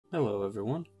Hello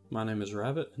everyone, my name is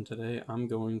Rabbit and today I'm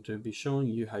going to be showing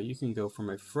you how you can go from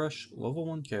a fresh level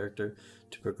 1 character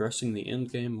to progressing the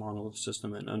endgame monolith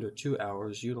system in under 2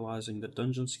 hours utilizing the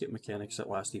dungeon skip mechanics that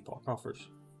last Epoch offers.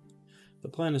 The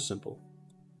plan is simple.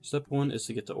 Step 1 is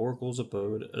to get to Oracle's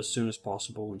Abode as soon as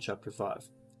possible in Chapter 5.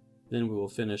 Then we will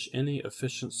finish any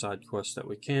efficient side quests that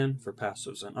we can for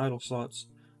passives and idle slots.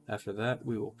 After that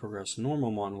we will progress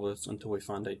normal monoliths until we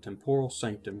find a Temporal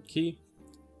Sanctum key.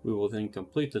 We will then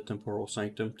complete the Temporal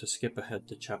Sanctum to skip ahead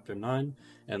to Chapter 9,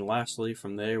 and lastly,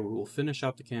 from there we will finish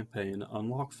out the campaign,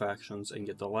 unlock factions, and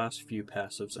get the last few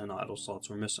passives and idle slots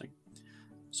we're missing.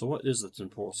 So what is the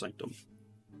Temporal Sanctum?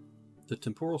 The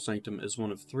Temporal Sanctum is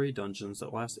one of 3 dungeons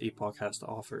that last Epoch has to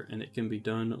offer, and it can be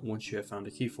done once you have found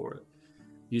a key for it.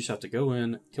 You just have to go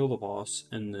in, kill the boss,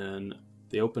 and then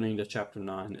the opening to Chapter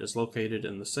 9 is located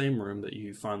in the same room that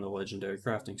you find the legendary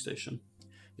crafting station.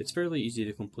 It's fairly easy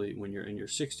to complete when you're in your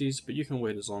 60s, but you can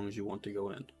wait as long as you want to go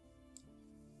in.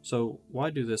 So why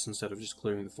do this instead of just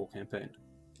clearing the full campaign?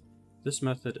 This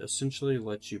method essentially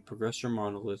lets you progress your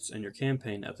monoliths and your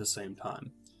campaign at the same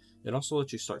time. It also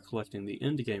lets you start collecting the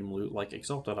endgame loot like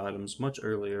exalted items much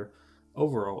earlier.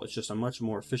 Overall, it's just a much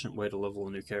more efficient way to level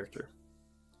a new character.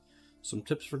 Some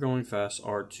tips for going fast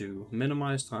are to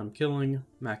minimize time killing,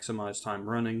 maximize time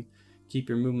running, keep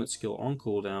your movement skill on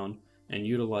cooldown, and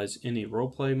utilize any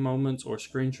roleplay moments or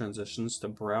screen transitions to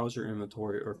browse your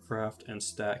inventory or craft and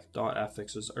stack dot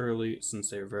affixes early since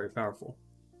they are very powerful.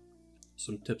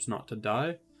 Some tips not to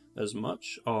die as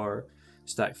much are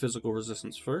stack physical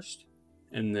resistance first,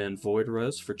 and then void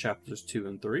res for chapters 2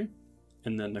 and 3,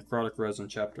 and then necrotic res in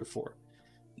chapter 4.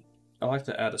 I like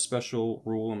to add a special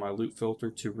rule in my loot filter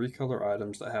to recolor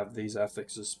items that have these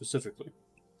affixes specifically.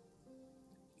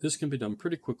 This can be done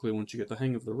pretty quickly once you get the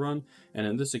hang of the run, and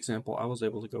in this example I was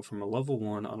able to go from a level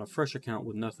 1 on a fresh account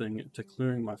with nothing to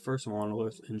clearing my first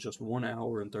monolith in just 1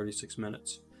 hour and 36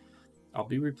 minutes. I'll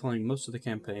be replaying most of the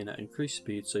campaign at increased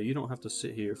speed so you don't have to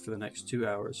sit here for the next 2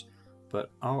 hours, but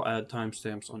I'll add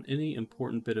timestamps on any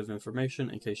important bit of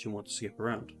information in case you want to skip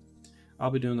around.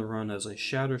 I'll be doing the run as a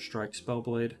Shatter Strike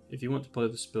Spellblade. If you want to play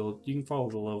this build, you can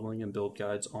follow the leveling and build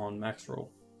guides on Maxroll.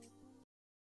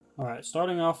 Alright,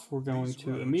 starting off, we're going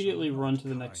to immediately run to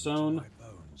the next zone.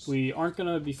 We aren't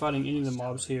going to be fighting any of the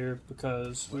mobs here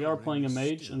because we are playing a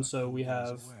mage, and so we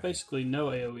have basically no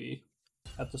AoE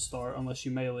at the start unless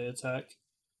you melee attack.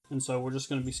 And so we're just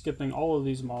going to be skipping all of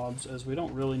these mobs as we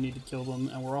don't really need to kill them,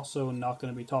 and we're also not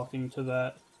going to be talking to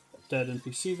that dead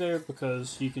NPC there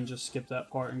because you can just skip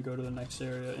that part and go to the next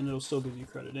area and it'll still give you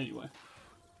credit anyway.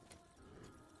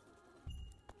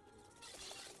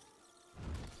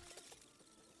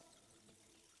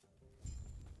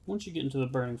 Once you get into the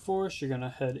Burning Forest, you're going to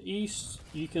head east.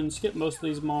 You can skip most of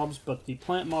these mobs, but the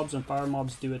plant mobs and fire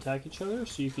mobs do attack each other,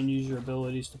 so you can use your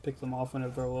abilities to pick them off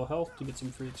whenever they're low health to get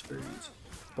some free experience.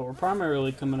 But we're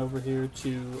primarily coming over here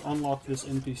to unlock this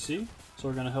NPC, so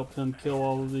we're going to help him kill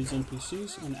all of these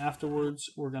NPCs, and afterwards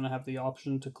we're going to have the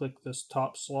option to click this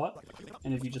top slot,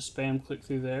 and if you just spam click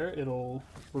through there, it'll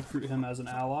recruit him as an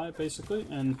ally basically,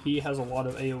 and he has a lot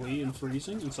of AoE and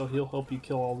freezing, and so he'll help you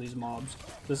kill all these mobs.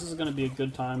 This is going to be a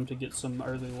good time to get some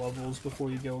early levels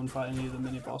before you go and fight any of the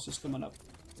mini bosses coming up.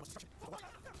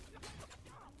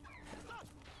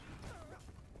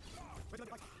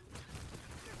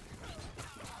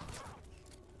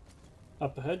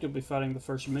 Up ahead, you'll be fighting the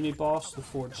first mini-boss, the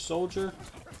Forged Soldier.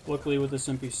 Luckily with this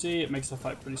NPC, it makes the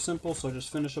fight pretty simple, so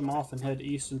just finish him off and head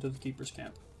east into the Keeper's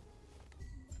Camp.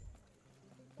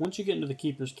 Once you get into the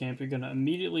Keeper's Camp, you're going to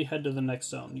immediately head to the next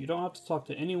zone. You don't have to talk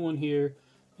to anyone here,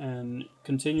 and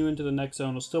continue into the next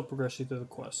zone will still progress you through the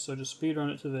quest, so just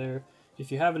speedrun it to there.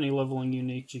 If you have any leveling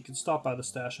uniques, you can stop by the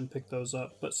stash and pick those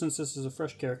up, but since this is a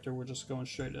fresh character, we're just going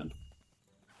straight in.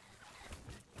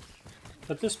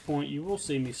 At this point, you will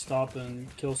see me stop and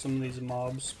kill some of these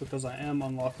mobs because I am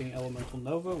unlocking Elemental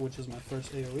Nova, which is my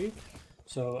first AoE.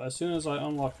 So as soon as I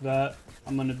unlock that,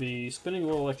 I'm going to be spending a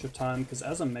little extra time because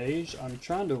as a mage, I'm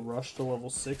trying to rush to level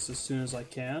 6 as soon as I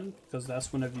can because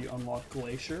that's whenever you unlock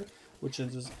Glacier, which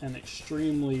is an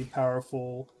extremely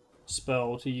powerful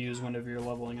spell to use whenever you're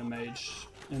leveling a mage.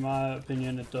 In my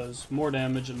opinion, it does more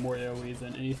damage and more AoE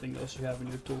than anything else you have in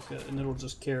your toolkit, and it'll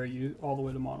just carry you all the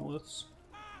way to monoliths.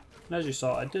 And as you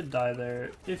saw, I did die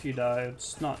there. If you die,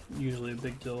 it's not usually a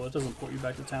big deal. It doesn't put you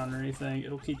back to town or anything.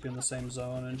 It'll keep you in the same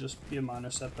zone and just be a minor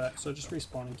setback. So just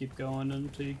respawn and keep going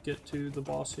until you get to the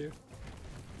boss here.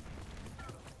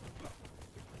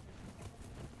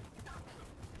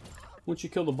 Once you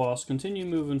kill the boss, continue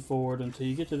moving forward until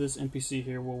you get to this NPC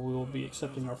here where we will be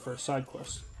accepting our first side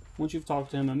quest. Once you've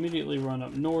talked to him, immediately run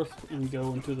up north and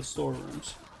go into the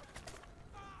storerooms.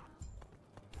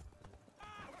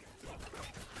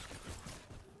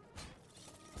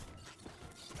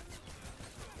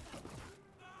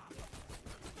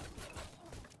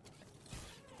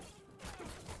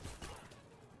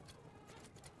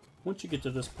 Once you get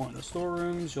to this point in the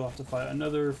storerooms, you'll have to fight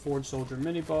another Forge Soldier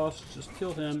mini-boss. Just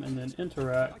kill him and then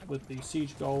interact with the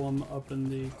Siege Golem up in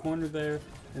the corner there,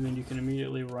 and then you can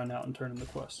immediately run out and turn in the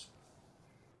quest.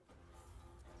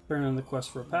 Turn in the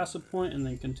quest for a passive point, and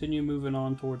then continue moving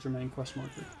on towards your main quest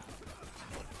marker.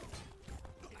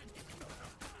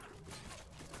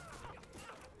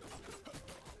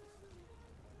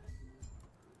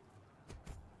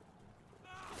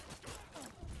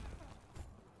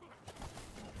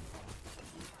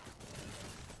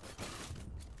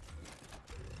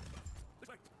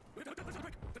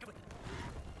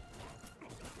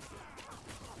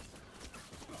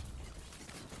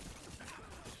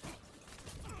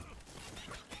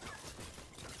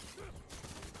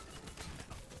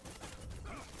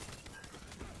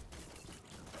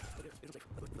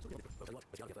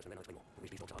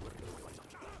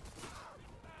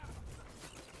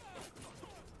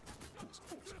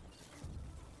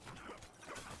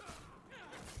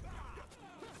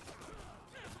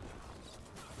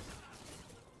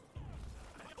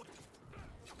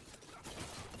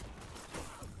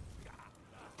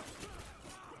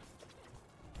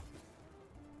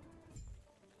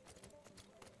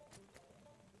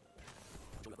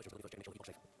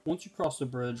 Once you cross the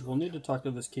bridge, we'll need to talk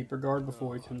to this keeper guard before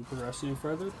we can progress any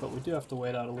further, but we do have to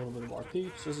wait out a little bit of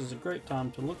RP, so this is a great time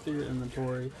to look through your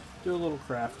inventory, do a little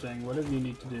crafting, whatever you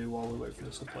need to do while we wait for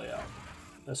this to play out.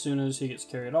 As soon as he gets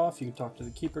carried off, you can talk to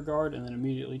the keeper guard and then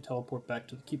immediately teleport back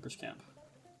to the keeper's camp.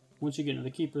 Once you get into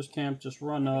the keeper's camp, just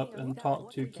run up and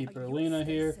talk to Keeper Arena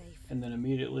here, and then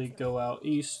immediately go out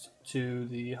east to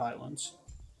the Highlands.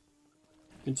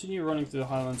 Continue running through the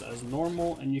Highlands as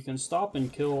normal, and you can stop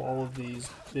and kill all of these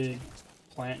big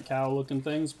plant cow looking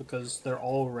things because they're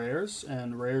all rares,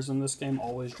 and rares in this game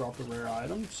always drop a rare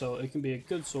item, so it can be a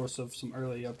good source of some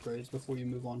early upgrades before you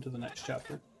move on to the next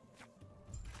chapter.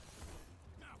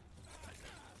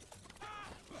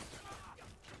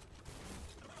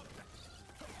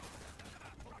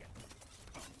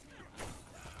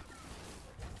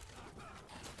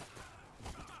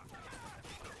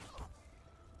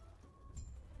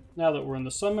 Now that we're in the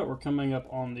summit, we're coming up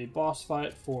on the boss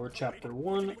fight for Chapter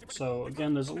 1, so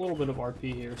again, there's a little bit of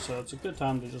RP here, so it's a good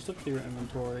time to just look through your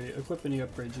inventory, equip any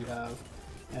upgrades you have,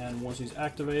 and once he's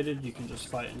activated, you can just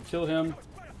fight and kill him.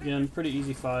 Again, pretty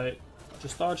easy fight.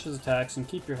 Just dodge his attacks and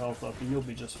keep your health up and you'll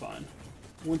be just fine.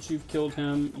 Once you've killed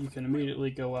him, you can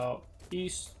immediately go out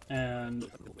east and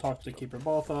talk to Keeper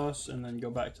Balthas, and then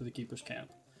go back to the Keeper's camp.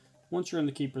 Once you're in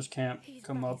the Keeper's camp,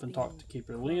 come up and talk to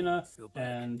Keeper Lena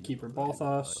and Keeper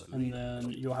Balthas, and then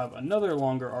you'll have another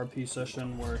longer RP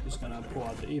session where he's going to pull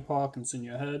out the Epoch and send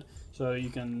you ahead. So you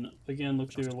can, again,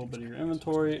 look through a little bit of your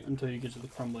inventory until you get to the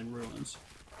Crumbling Ruins.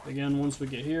 Again, once we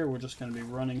get here, we're just going to be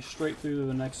running straight through to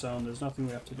the next zone. There's nothing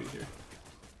we have to do here.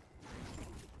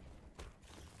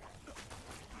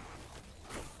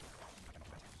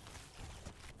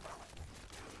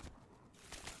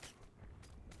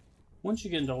 Once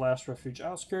you get into Last Refuge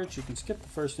Outskirts, you can skip the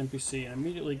first NPC and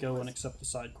immediately go and accept the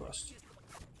side quest.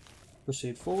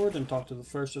 Proceed forward and talk to the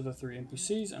first of the 3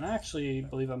 NPCs, and I actually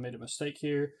believe I made a mistake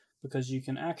here because you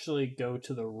can actually go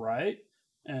to the right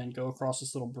and go across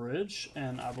this little bridge,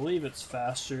 and I believe it's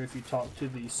faster if you talk to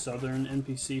the southern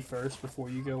NPC first before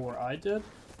you go where I did,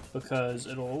 because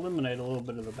it'll eliminate a little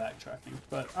bit of the backtracking.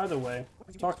 But either way,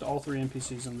 talk to all 3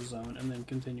 NPCs in the zone and then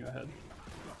continue ahead.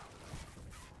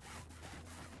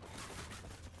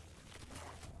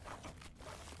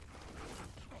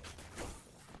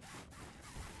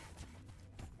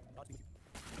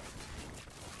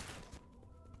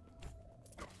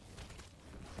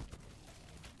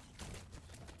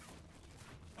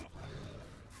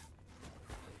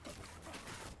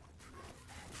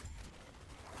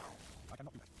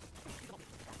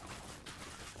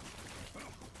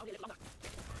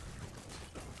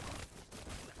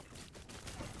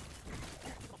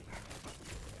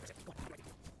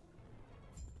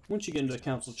 Once you get into the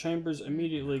council chambers,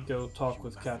 immediately go talk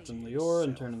with Captain Leora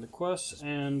and turn in the quests,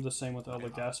 and the same with Elder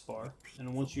Gaspar.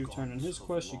 And once you turn in his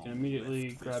quest, you can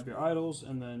immediately grab your idols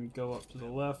and then go up to the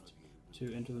left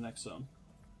to enter the next zone.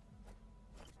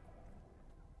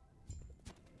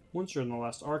 Once you're in the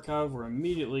last archive, we're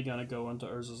immediately going to go into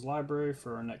Erzas' library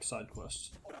for our next side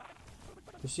quest.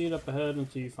 Proceed up ahead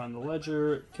until you find the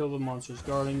ledger, kill the monsters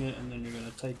guarding it, and then you're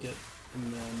going to take it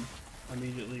and then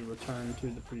immediately return to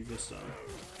the previous zone.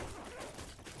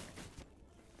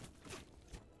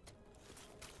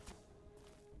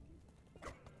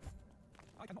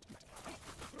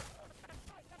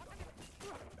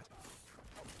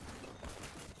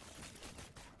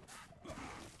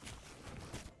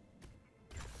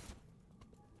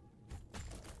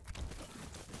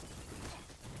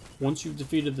 Once you've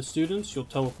defeated the students, you'll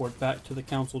teleport back to the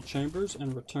council chambers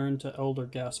and return to Elder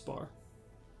Gaspar.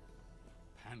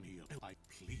 Pannion,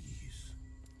 please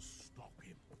stop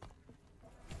him.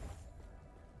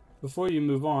 Before you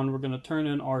move on, we're going to turn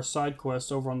in our side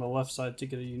quest over on the left side to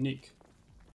get a unique.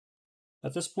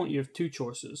 At this point, you have two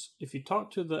choices. If you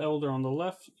talk to the Elder on the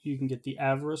left, you can get the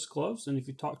Avarice Gloves, and if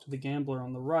you talk to the Gambler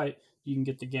on the right, you can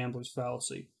get the Gambler's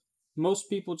Fallacy. Most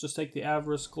people just take the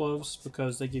Avarice Gloves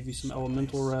because they give you some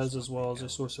elemental res as well as a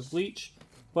source of leech,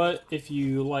 but if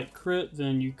you like crit,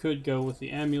 then you could go with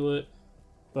the Amulet,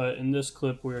 but in this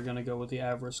clip we are going to go with the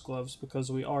Avarice Gloves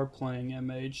because we are playing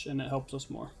MH and it helps us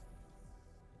more.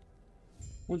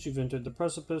 Once you've entered the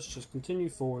Precipice, just continue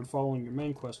forward following your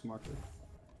main quest marker.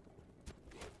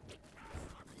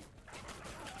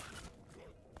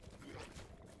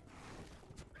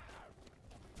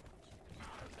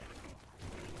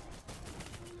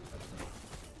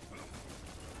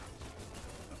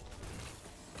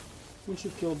 Once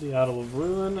you've killed the Idol of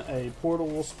Ruin, a portal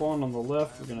will spawn on the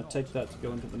left. We're going to take that to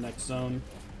go into the next zone.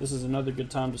 This is another good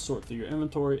time to sort through your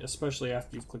inventory, especially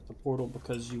after you've clicked the portal,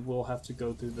 because you will have to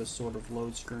go through this sort of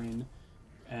load screen,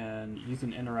 and you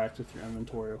can interact with your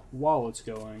inventory while it's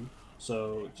going.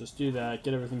 So just do that,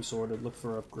 get everything sorted, look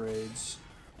for upgrades,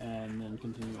 and then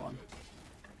continue on.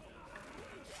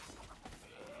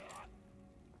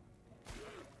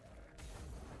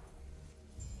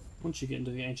 Once you get into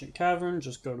the ancient cavern,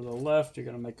 just go to the left. You're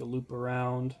going to make a loop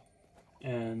around,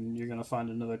 and you're going to find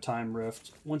another time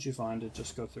rift. Once you find it,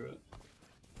 just go through it.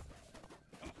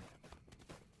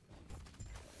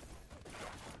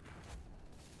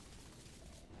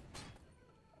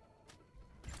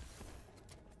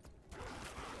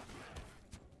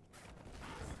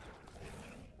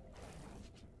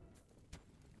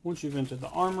 Once you've entered the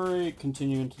armory,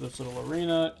 continue into this little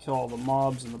arena, kill all the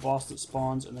mobs and the boss that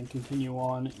spawns, and then continue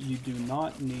on. You do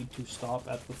not need to stop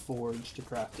at the forge to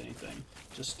craft anything.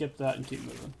 Just skip that and keep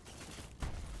moving.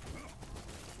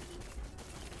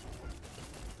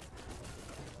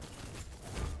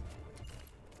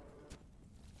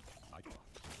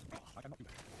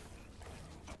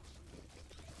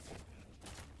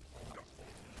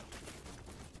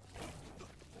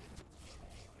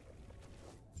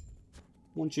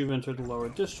 Once you've entered the lower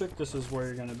district, this is where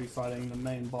you're going to be fighting the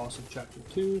main boss of Chapter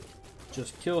 2.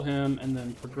 Just kill him and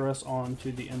then progress on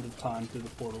to the end of time through the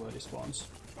portal that he spawns.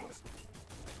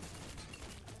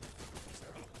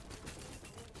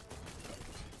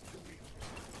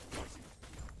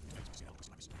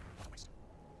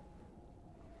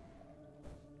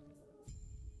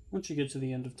 Once you get to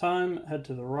the end of time, head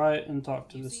to the right and talk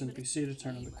to this NPC to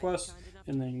turn in the quest,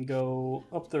 and then go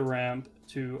up the ramp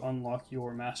to unlock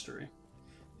your mastery.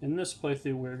 In this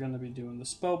playthrough, we're going to be doing the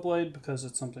Spellblade because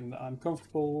it's something that I'm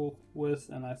comfortable with,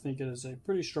 and I think it is a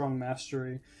pretty strong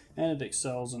mastery, and it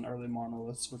excels in early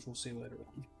monoliths, which we'll see later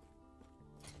on.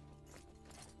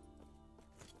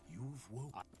 You've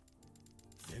woke.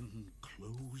 Then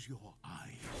close your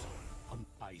eyes.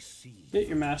 I see. Get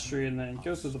your mastery and then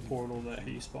go through the portal that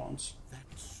he spawns. That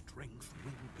strength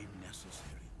will be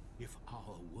necessary if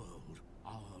our world,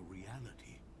 our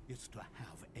reality, is to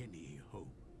have any hope.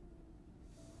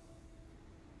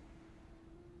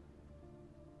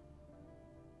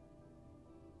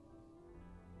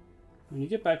 When you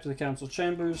get back to the council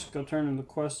chambers, go turn in the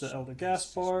quest at Elder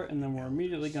Gaspar, and then we're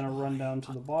immediately going to run down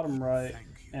to the bottom right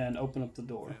and open up the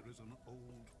door.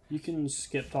 You can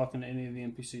skip talking to any of the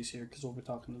NPCs here because we'll be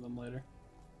talking to them later.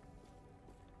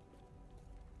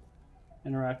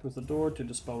 Interact with the door to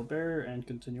dispel a barrier and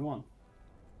continue on.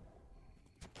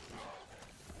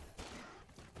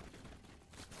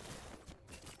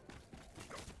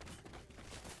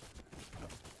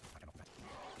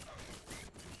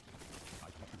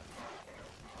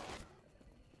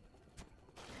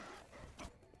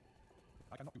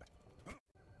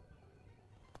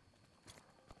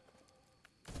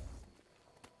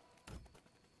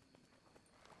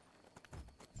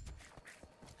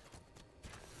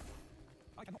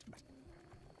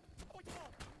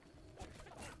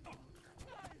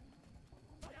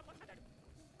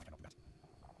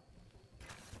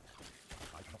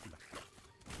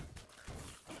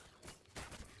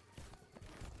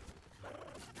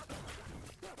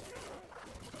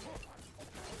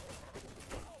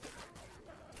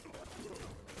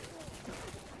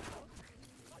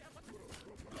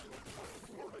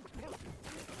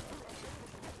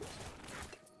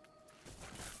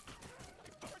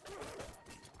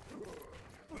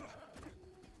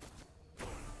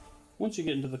 Once you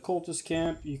get into the cultist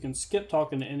camp, you can skip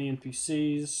talking to any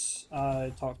NPCs.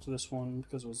 I talked to this one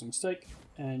because it was a mistake.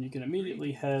 And you can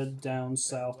immediately head down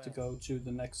south to go to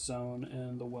the next zone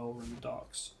in the Welryn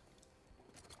docks.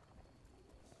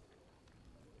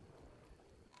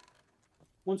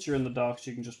 Once you're in the docks,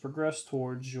 you can just progress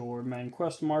towards your main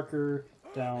quest marker,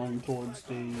 down towards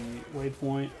the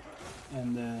waypoint,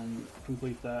 and then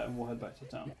complete that, and we'll head back to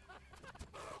town.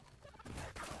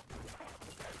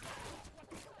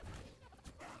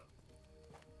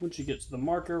 Once you get to the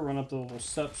marker, run up the little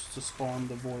steps to spawn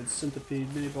the Void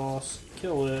Centipede mini-boss,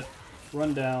 kill it,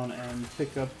 run down and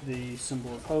pick up the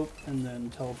Symbol of Hope, and then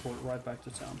teleport right back to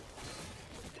town.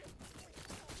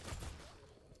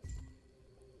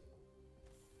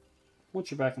 Once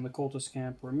you're back in the Cultist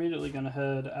camp, we're immediately going to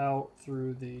head out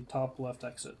through the top left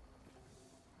exit.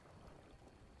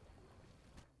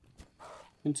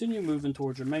 Continue moving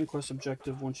towards your main quest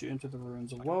objective once you enter the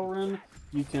Ruins of Welryn.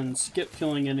 You can skip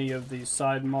killing any of these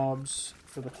side mobs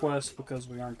for the quest because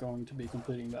we aren't going to be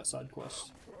completing that side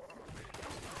quest.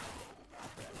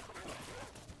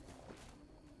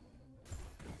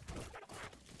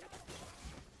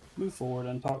 Move forward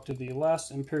and talk to the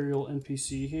last Imperial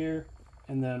NPC here,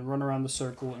 and then run around the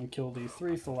circle and kill the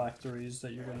 3 phylacteries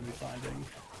that you're going to be finding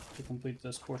to complete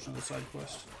this portion of the side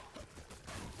quest.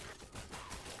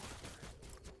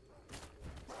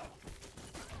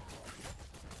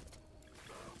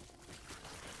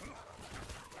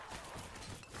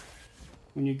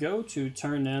 When you go to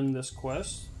turn in this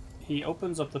quest, he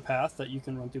opens up the path that you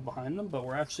can run through behind them, but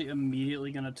we're actually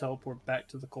immediately going to teleport back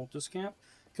to the Cultist camp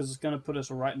because it's going to put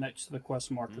us right next to the quest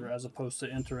marker as opposed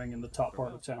to entering in the top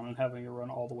part of town and having to run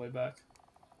all the way back.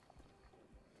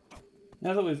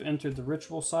 Now that we've entered the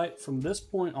ritual site, from this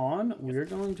point on, we're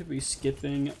going to be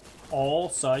skipping all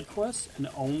side quests and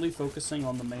only focusing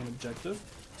on the main objective.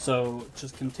 So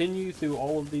just continue through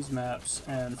all of these maps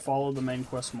and follow the main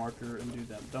quest marker and do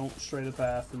them. Don't stray the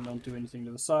path and don't do anything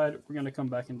to the side. We're going to come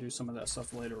back and do some of that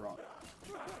stuff later on.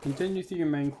 Continue through your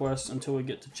main quest until we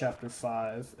get to chapter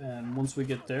 5, and once we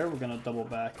get there, we're going to double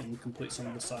back and complete some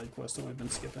of the side quests that we've been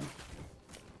skipping.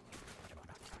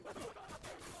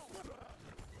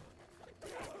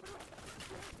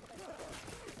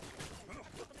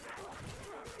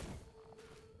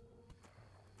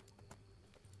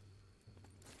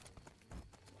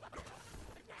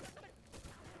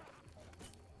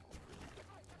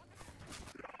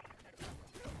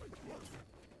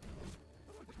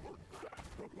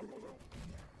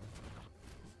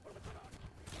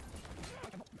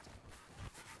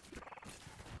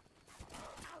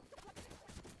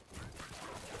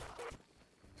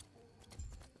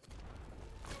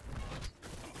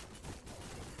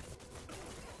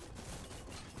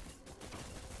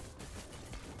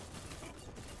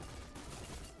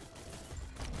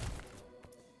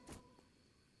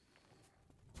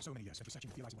 So many years spent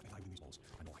researching, theorizing what they lie within these walls.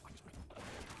 I know I find this right.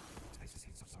 Space is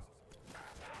so sorrow.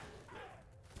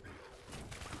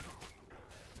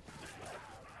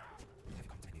 Never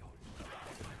come to any hole.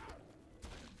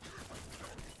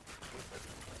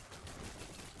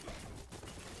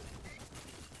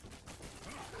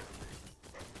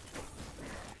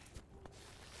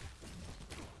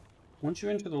 Once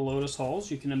you enter the Lotus Halls,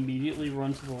 you can immediately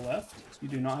run to the left. You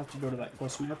do not have to go to that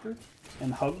quest marker.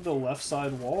 And hug the left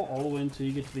side wall all the way until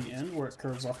you get to the end where it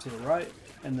curves off to the right,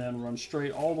 and then run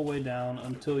straight all the way down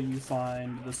until you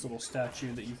find this little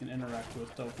statue that you can interact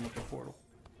with to open up the portal.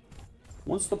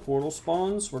 Once the portal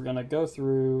spawns, we're going to go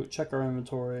through, check our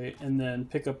inventory, and then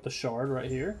pick up the shard right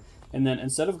here. And then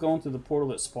instead of going through the portal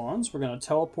that spawns, we're going to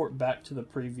teleport back to the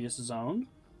previous zone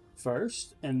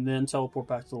first, and then teleport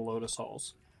back to the Lotus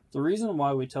Halls. The reason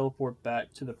why we teleport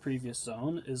back to the previous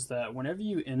zone is that whenever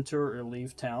you enter or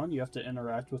leave town, you have to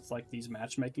interact with like these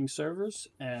matchmaking servers,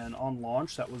 and on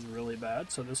launch that was really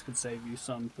bad, so this could save you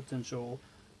some potential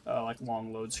like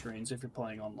long load screens if you're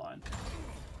playing online.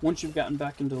 Once you've gotten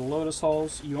back into the Lotus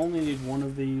Halls, you only need one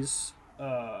of these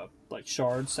like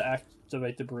shards to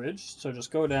activate the bridge, so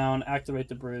just go down, activate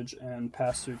the bridge, and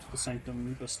pass through to the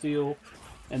Sanctum Bastille,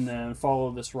 and then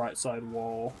follow this right side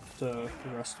wall to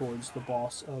progress towards the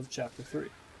boss of chapter 3.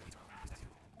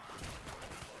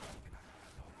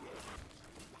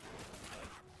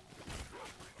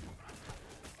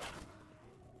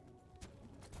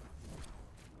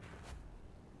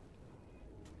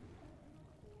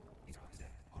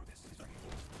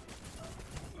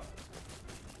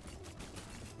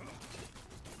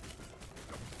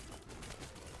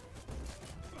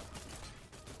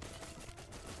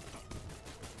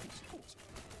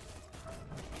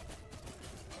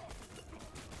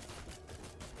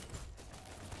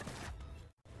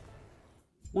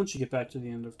 Once you get back to the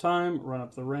end of time, run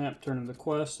up the ramp, turn in the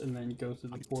quest, and then go through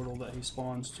the portal that he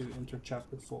spawns to enter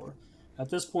chapter 4.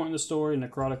 At this point in the story,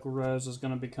 necrotic res is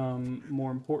going to become more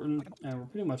important, and we're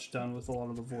pretty much done with a lot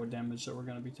of the void damage that we're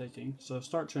going to be taking. So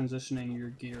start transitioning your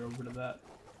gear over to that.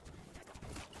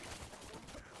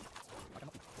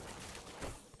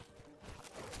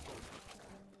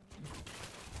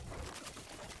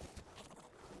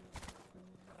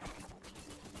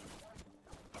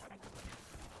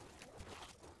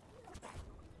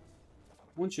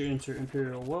 Once you enter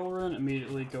Imperial Welryn,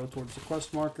 immediately go towards the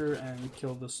quest marker and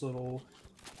kill this little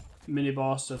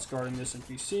mini-boss that's guarding this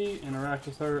NPC, interact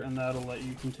with her, and that'll let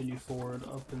you continue forward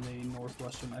up in the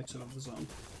northwestern exit of the zone.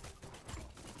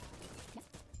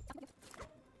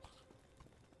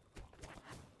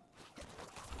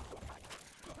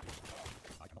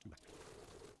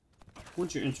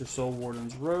 Once you enter Soul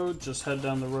Warden's Road, just head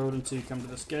down the road until you come to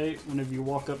this gate. Whenever you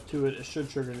walk up to it, it should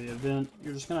trigger the event.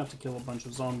 You're just going to have to kill a bunch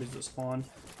of zombies that spawn.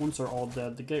 Once they're all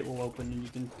dead, the gate will open and you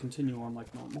can continue on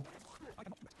like normal.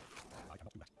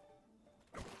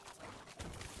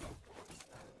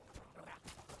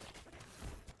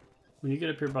 When you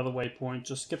get up here by the waypoint,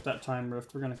 just skip that time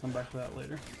rift. We're going to come back to that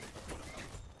later.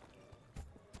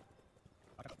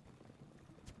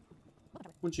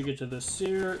 Once you get to this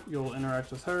seer, you'll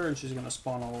interact with her and she's going to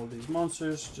spawn all of these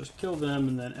monsters. Just kill them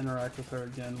and then interact with her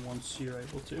again once you're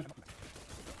able to.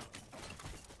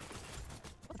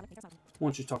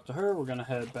 Once you talk to her, we're going to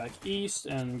head back east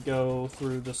and go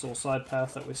through this little side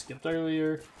path that we skipped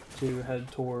earlier to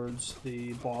head towards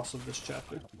the boss of this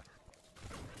chapter.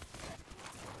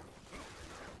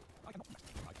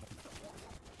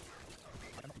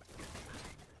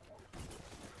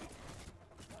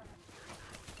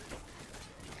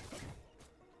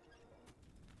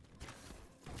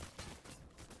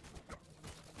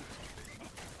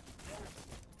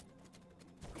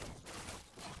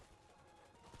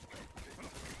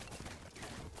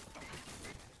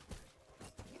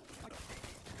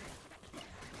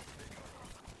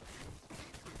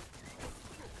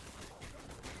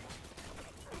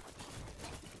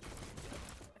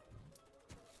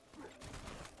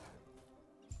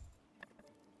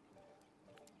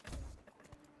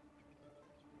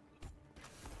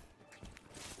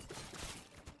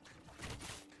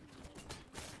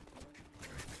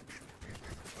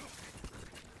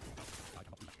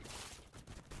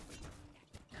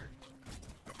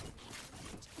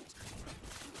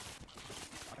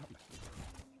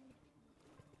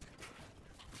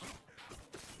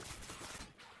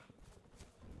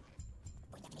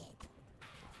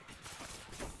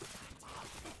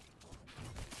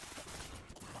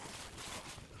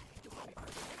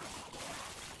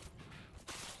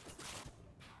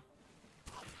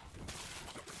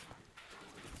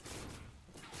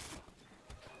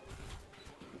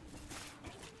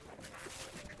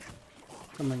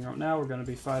 Coming out now, we're going to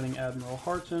be fighting Admiral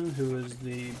Harton, who is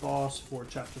the boss for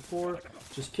Chapter 4.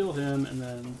 Just kill him and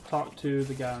then talk to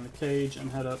the guy in the cage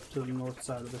and head up to the north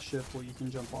side of the ship where you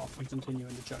can jump off and continue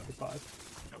into Chapter 5.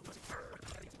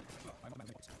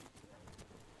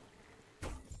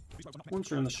 Once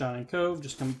you're in the Shining Cove,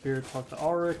 just come up here, talk to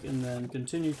Ulrich, and then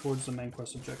continue towards the main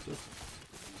quest objective.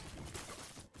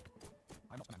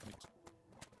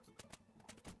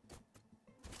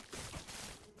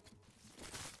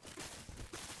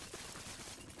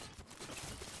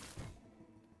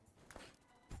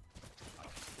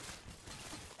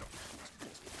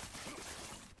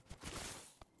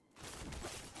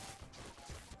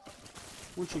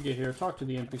 Once you get here, talk to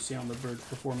the NPC on the bridge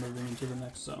before moving into the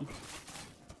next zone.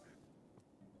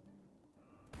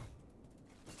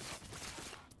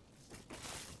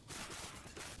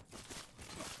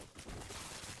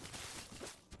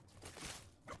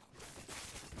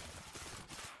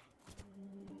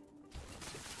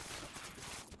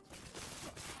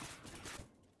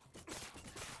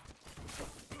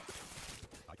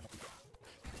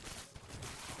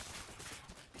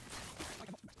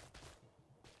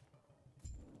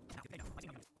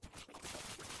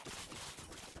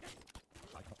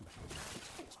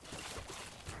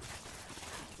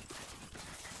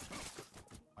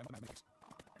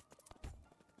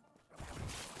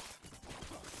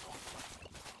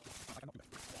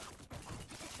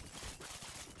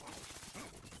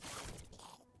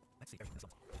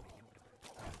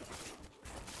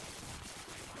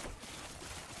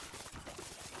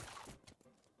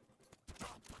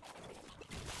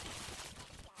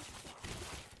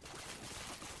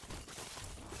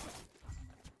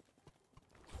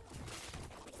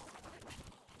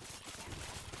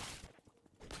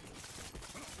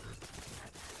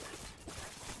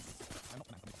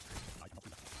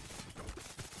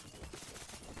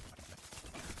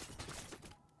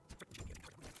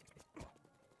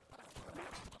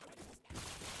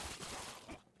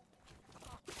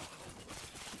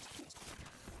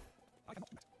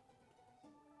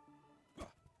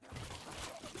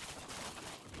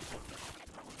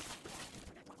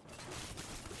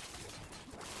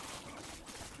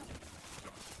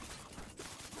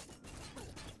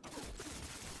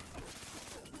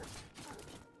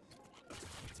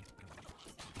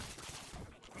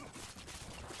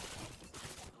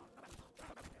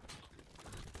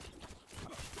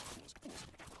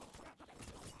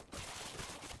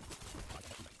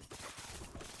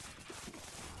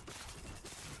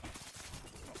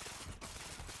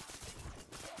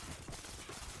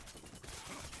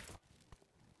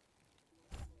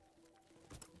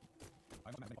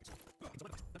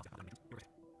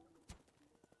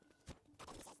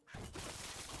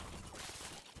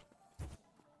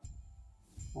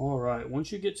 Alright,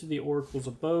 once you get to the Oracle's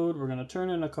Abode, we're going to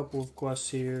turn in a couple of quests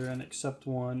here and accept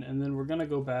one, and then we're going to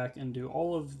go back and do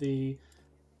all of the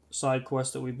side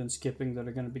quests that we've been skipping that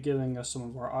are going to be giving us some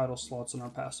of our idle slots and our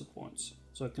passive points.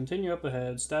 So continue up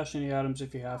ahead, stash any items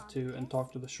if you have to, and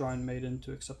talk to the Shrine Maiden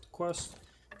to accept the quest,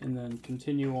 and then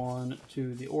continue on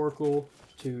to the Oracle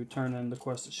to turn in the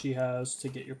quest that she has to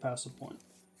get your passive point.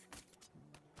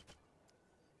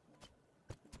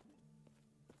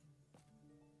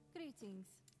 Greetings.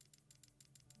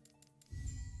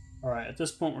 Alright, at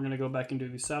this point we're going to go back and do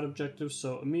the side objectives,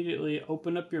 so immediately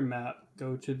open up your map,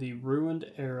 go to the Ruined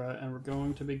Era, and we're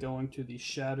going to be going to the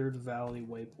Shattered Valley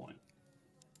waypoint.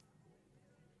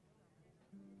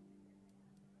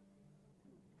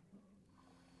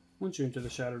 Once you're into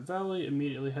the Shattered Valley,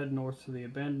 immediately head north to the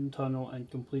Abandoned Tunnel and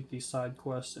complete the side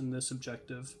quest in this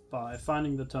objective by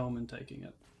finding the tome and taking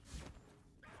it.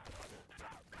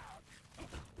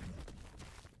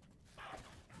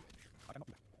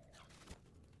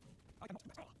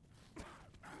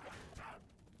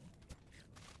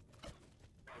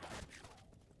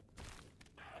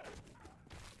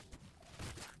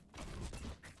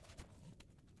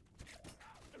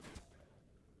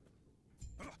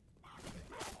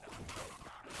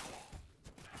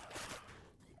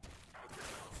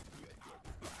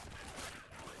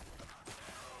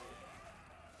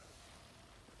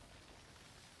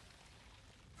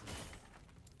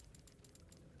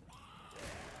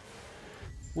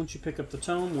 Once you pick up the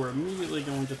tome, we're immediately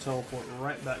going to teleport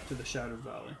right back to the Shattered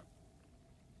Valley.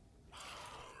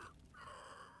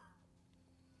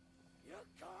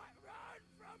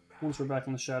 Once we're back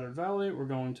in the Shattered Valley, we're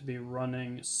going to be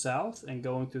running south and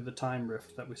going through the time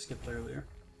rift that we skipped earlier.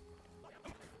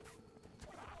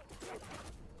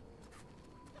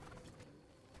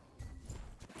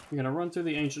 You're going to run through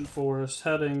the ancient forest,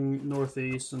 heading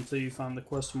northeast until you find the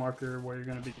quest marker where you're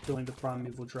going to be killing the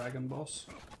primeval dragon boss.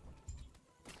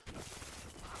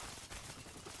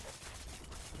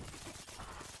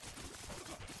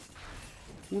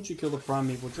 Once you kill the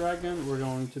primeval dragon, we're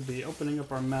going to be opening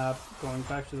up our map, going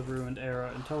back to the Ruined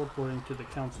Era, and teleporting to the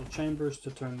council chambers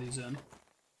to turn these in.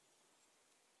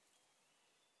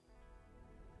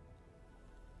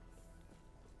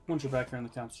 Once you're back here in the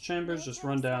council chambers, just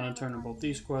run down and turn in both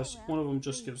these quests. One of them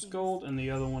just gives gold, and the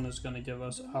other one is going to give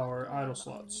us our idle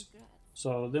slots.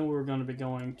 So then we're going to be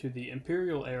going to the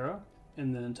Imperial Era,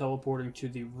 and then teleporting to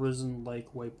the Risen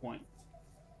Lake waypoint.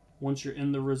 Once you're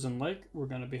in the Risen Lake, we're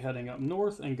going to be heading up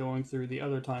north and going through the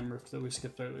other time rift that we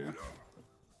skipped earlier.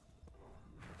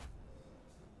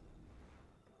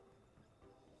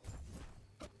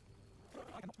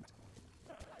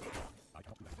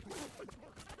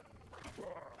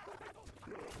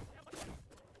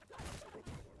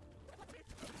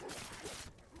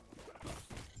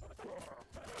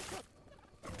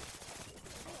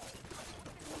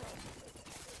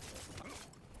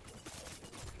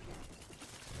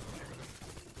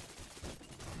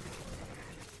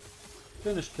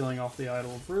 Finish killing off the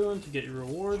Idol of Ruin to get your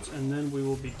rewards, and then we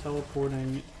will be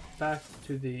teleporting back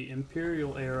to the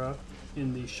Imperial Era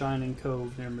in the Shining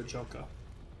Cove near Majoka.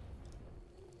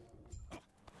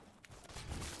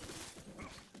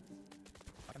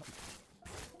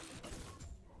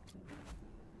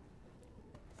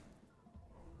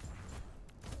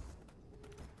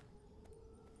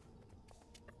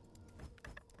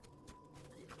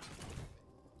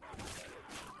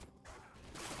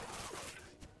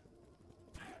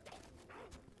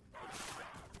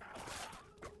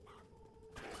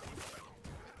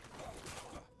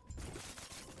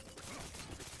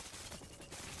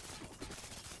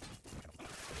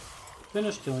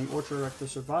 Finish killing Orchard the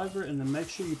Survivor, and then make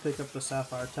sure you pick up the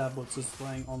Sapphire Tablets that's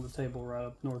laying on the table right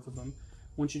up north of them.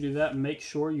 Once you do that, make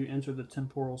sure you enter the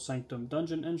Temporal Sanctum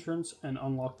dungeon entrance and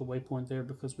unlock the waypoint there,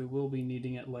 because we will be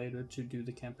needing it later to do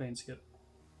the campaign skip.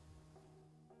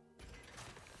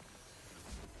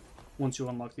 Once you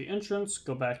unlock the entrance,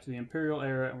 go back to the Imperial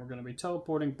Era, and we're going to be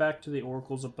teleporting back to the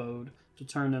Oracle's Abode to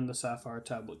turn in the Sapphire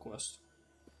Tablet quest.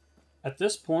 At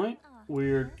this point,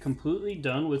 we're completely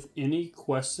done with any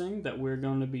questing that we're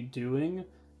going to be doing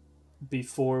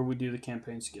before we do the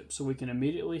campaign skip. So we can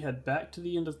immediately head back to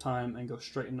the end of time and go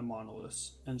straight into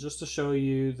monoliths. And just to show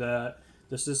you that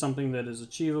this is something that is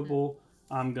achievable,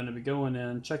 I'm going to be going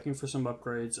in, checking for some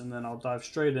upgrades, and then I'll dive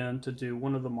straight in to do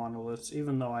one of the monoliths,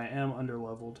 even though I am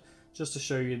underleveled, just to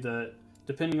show you that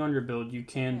depending on your build, you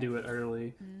can do it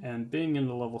early, and being in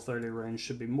the level 30 range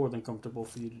should be more than comfortable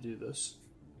for you to do this.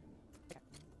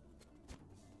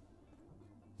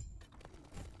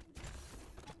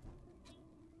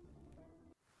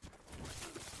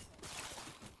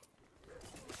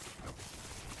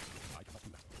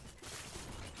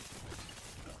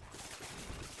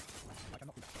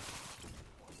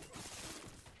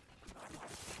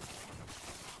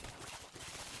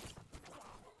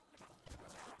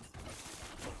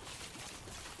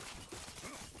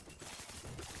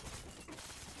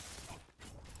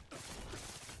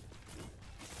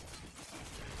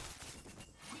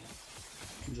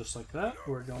 just like that,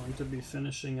 we're going to be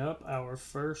finishing up our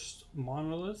first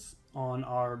monolith on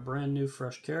our brand new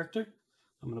fresh character.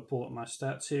 I'm going to pull up my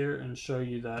stats here and show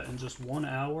you that in just 1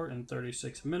 hour and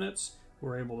 36 minutes,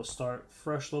 we're able to start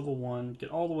fresh level 1, get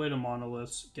all the way to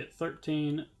monoliths, get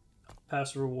 13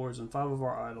 passive rewards and 5 of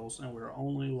our idols, and we're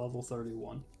only level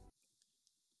 31.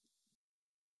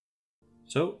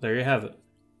 So there you have it.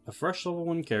 A fresh level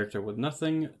 1 character with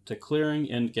nothing to clearing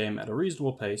endgame at a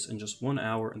reasonable pace in just 1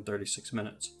 hour and 36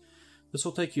 minutes. This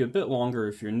will take you a bit longer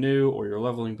if you're new or your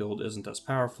leveling build isn't as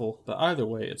powerful, but either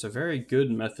way, it's a very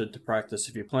good method to practice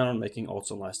if you plan on making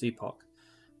ults in last Epoch.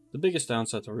 The biggest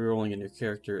downside to rerolling a new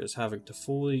character is having to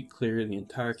fully clear the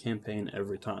entire campaign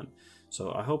every time,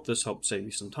 so I hope this helped save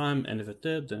you some time, and if it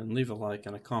did, then leave a like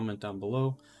and a comment down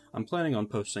below. I'm planning on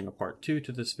posting a part 2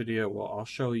 to this video where I'll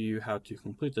show you how to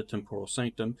complete the Temporal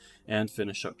Sanctum and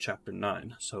finish up Chapter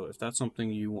 9, so if that's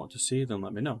something you want to see, then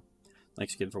let me know.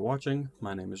 Thanks again for watching,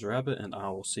 my name is Rabbit, and I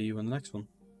will see you in the next one.